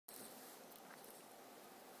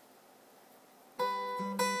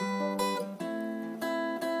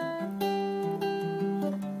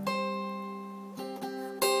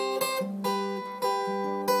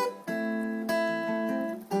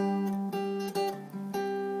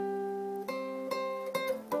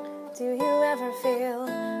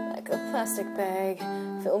plastic bag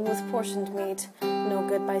filled with portioned meat, no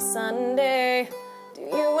good by Sunday. Do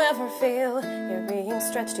you ever feel you're being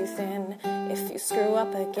stretched too thin? If you screw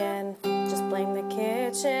up again, just blame the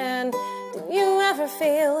kitchen. Do you ever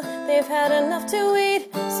feel they've had enough to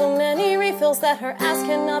eat? So many refills that her ass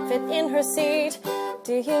cannot fit in her seat.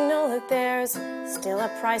 Do you know that there's still a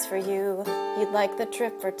prize for you? You'd like the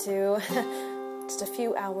trip for two. Just a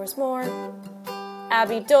few hours more.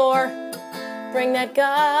 Abby Door, bring that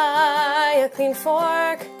guy a clean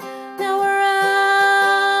fork. Now we're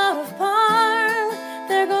out of parm.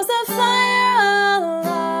 There goes the fire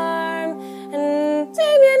alarm. And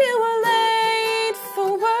Damien, you were late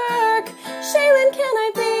for work. Shaylin, can I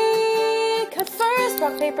be cut first?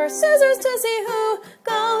 Rock, paper, scissors to see who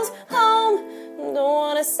goes home. Don't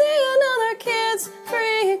wanna see another kid's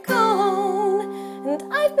free cone. And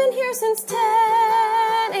I've been here since 10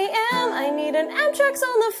 a.m. I need an Amtrak's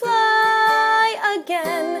on the fly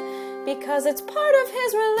again, because it's part of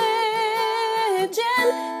his religion.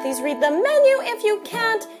 Please read the menu if you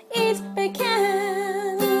can't eat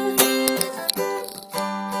bacon.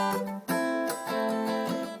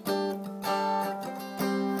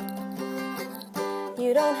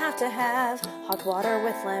 You don't have to have hot water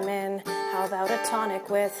with lemon. How about a tonic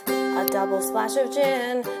with a double splash of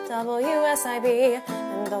gin? WSIB,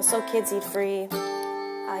 and also kids eat free.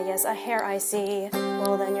 Ah yes, a hair I see.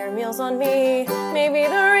 Well then your meal's on me. Maybe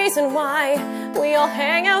the reason why we all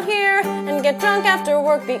hang out here and get drunk after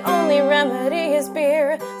work, the only remedy is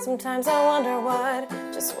beer. Sometimes I wonder what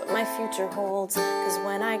my future holds, 'cause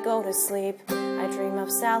when I go to sleep I dream of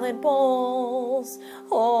salad bowls.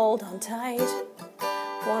 Hold on tight,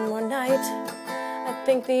 one more night. I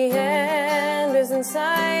think the end is in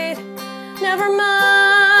sight. Never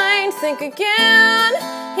mind, think again.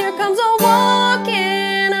 Here comes a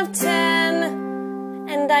walk-in of 10,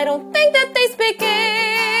 and I don't think that they speak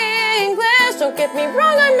English. Don't get me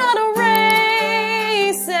wrong, I'm not a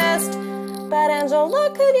racist, but Angela,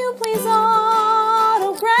 could you please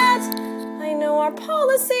autograph? I know our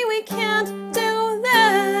policy, we can't do that.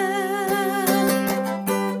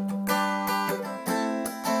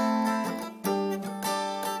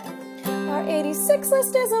 Our 86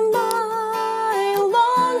 list is a mile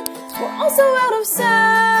long. We're also out of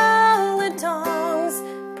salad tongs.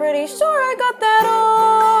 Pretty sure I got that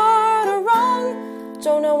order wrong.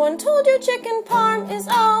 Joe, no one told you chicken parm is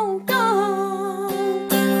all gone.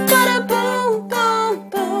 Bada boom, boom,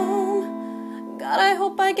 boom. God, I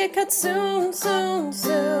hope I get cut soon, soon,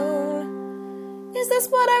 soon. Is this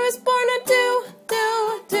what I was born to do?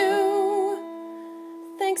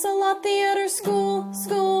 Thanks a lot, theater school,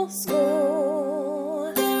 school,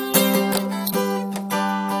 school.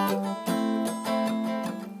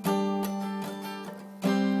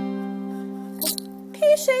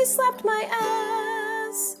 Pichet slapped my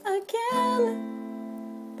ass again.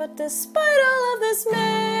 But despite all of this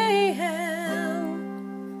mayhem,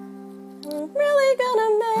 I'm really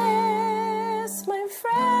gonna miss my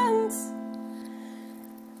friends.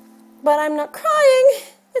 But I'm not crying,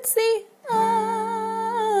 it's the